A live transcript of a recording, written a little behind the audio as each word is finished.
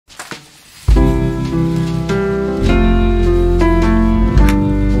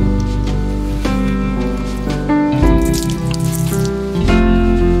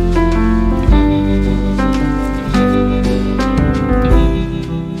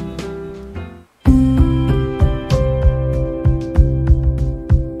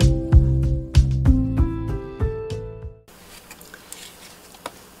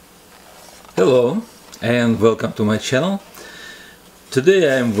welcome to my channel.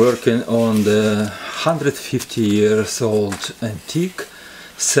 Today I am working on the 150 years old antique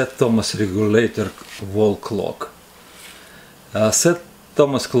Seth Thomas Regulator wall clock. Seth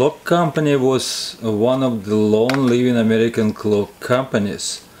Thomas Clock Company was one of the long living American clock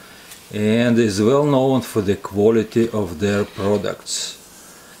companies and is well known for the quality of their products.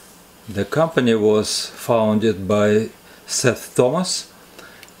 The company was founded by Seth Thomas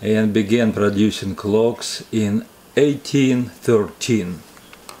and began producing clocks in 1813.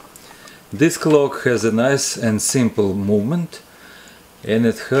 This clock has a nice and simple movement, and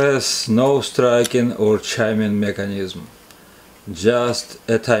it has no striking or chiming mechanism, just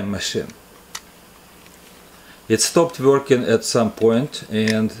a time machine. It stopped working at some point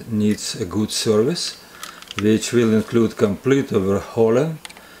and needs a good service, which will include complete overhauling,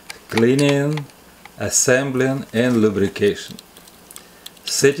 cleaning, assembling and lubrication.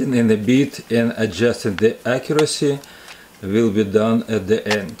 Setting in a beat and adjusting the accuracy will be done at the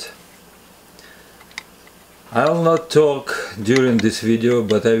end. I will not talk during this video,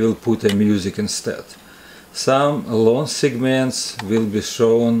 but I will put a music instead. Some long segments will be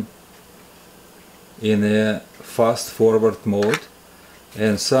shown in a fast forward mode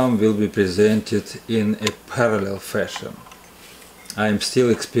and some will be presented in a parallel fashion. I am still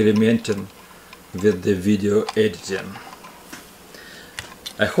experimenting with the video editing.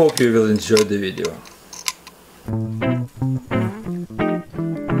 I hope you will enjoy the video.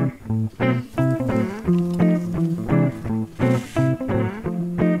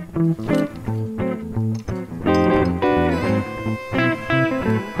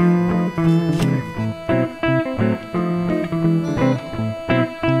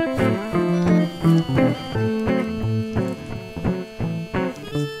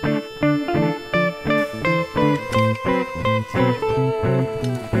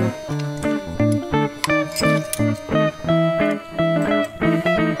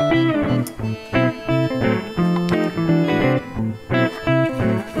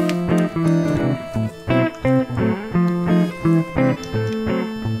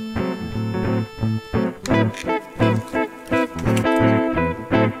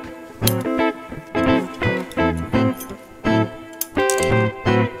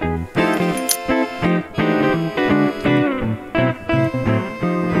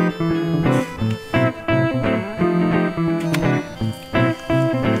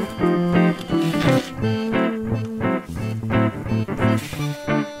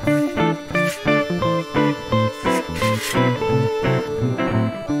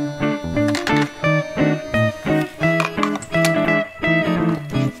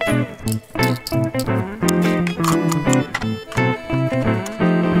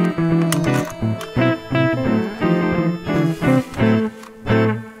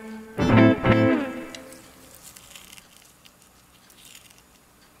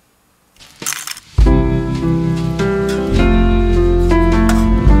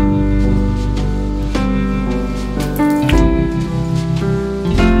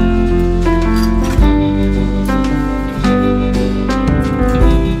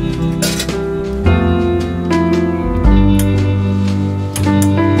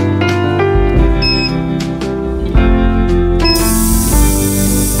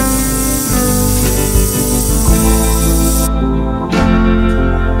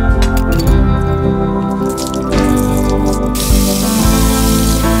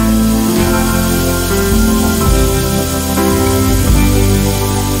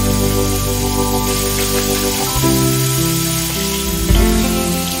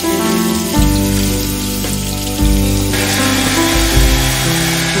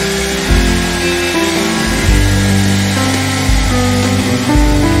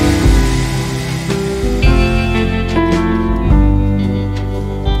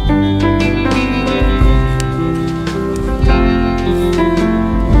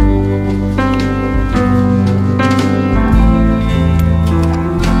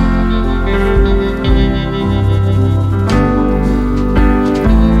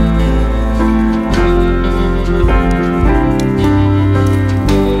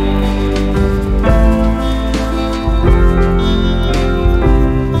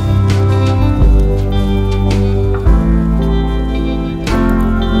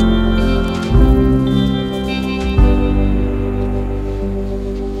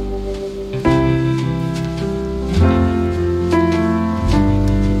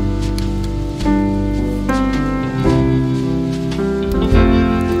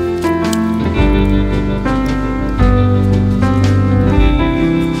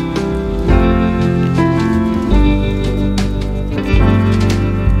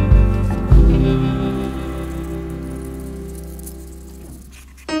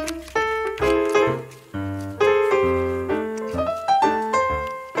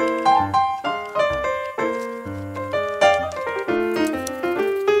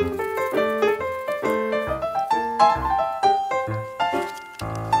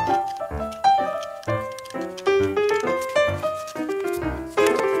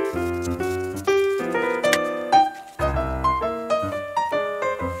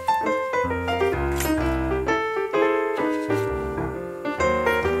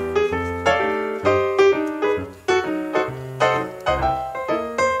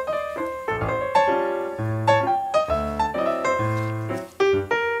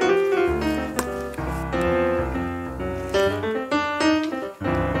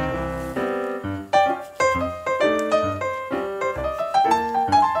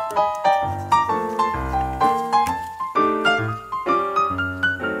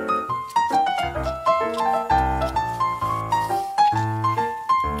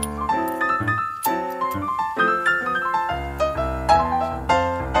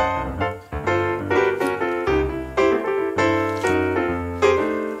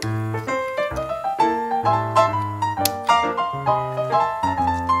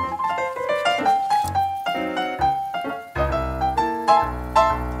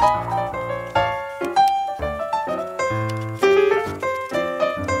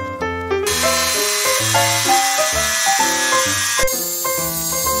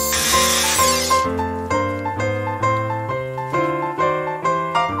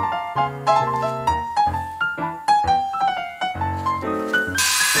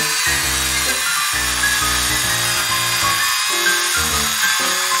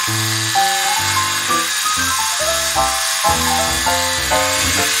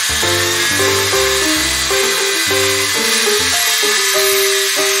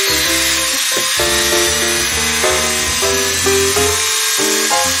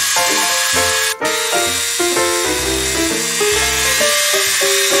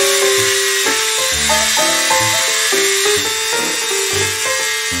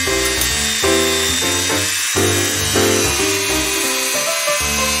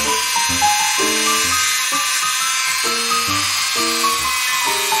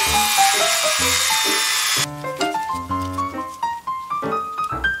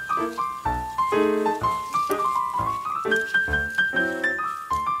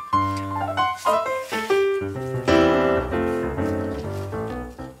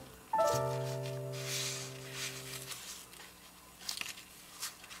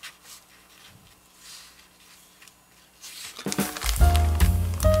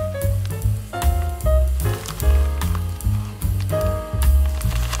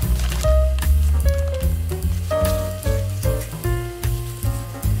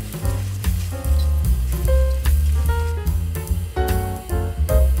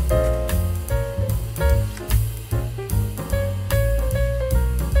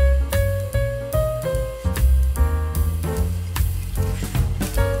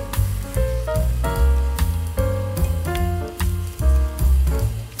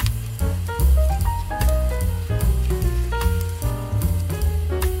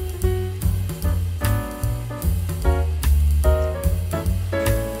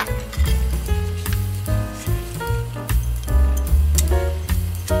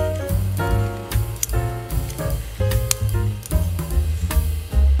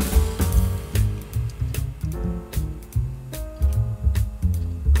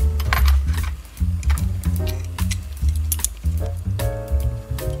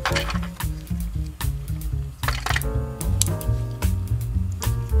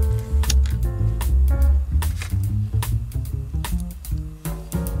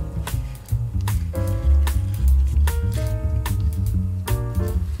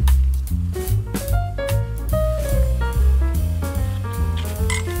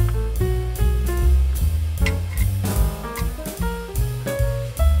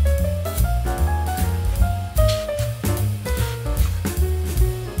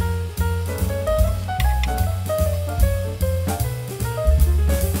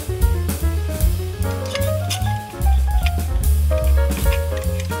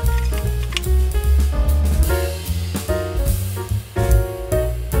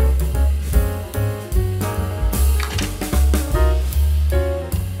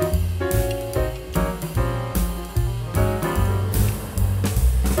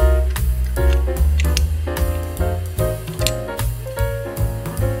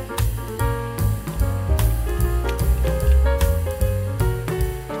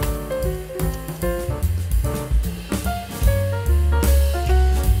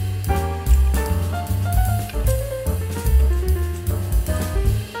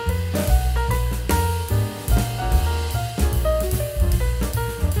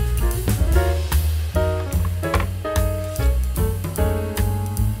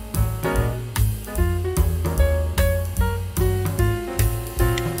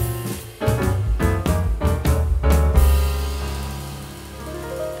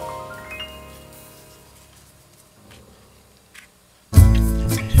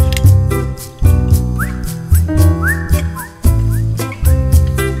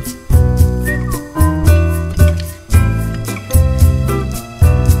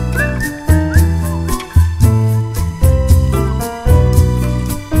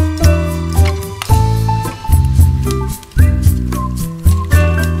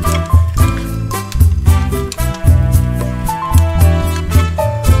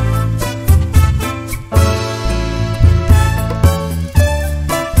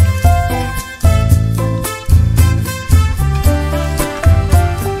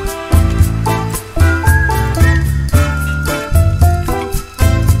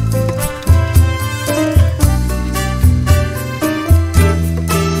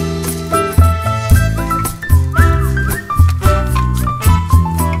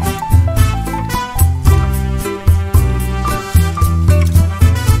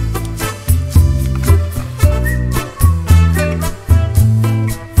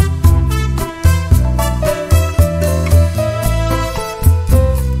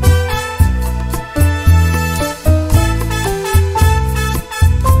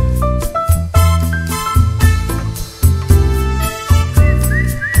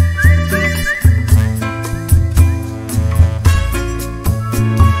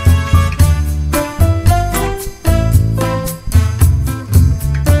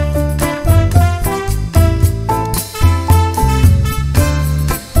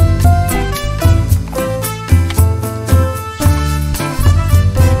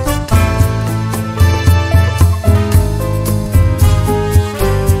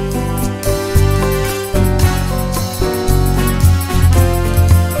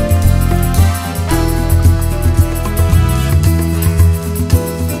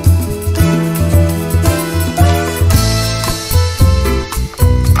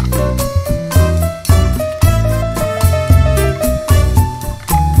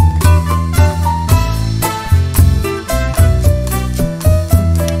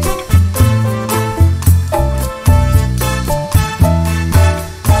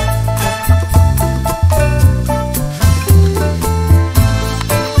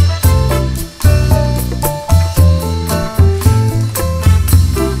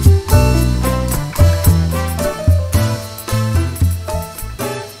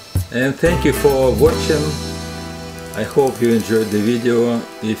 And thank you for watching. I hope you enjoyed the video.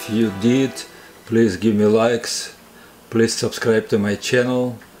 If you did, please give me likes, please subscribe to my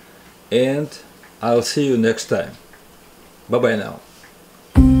channel, and I'll see you next time. Bye bye now.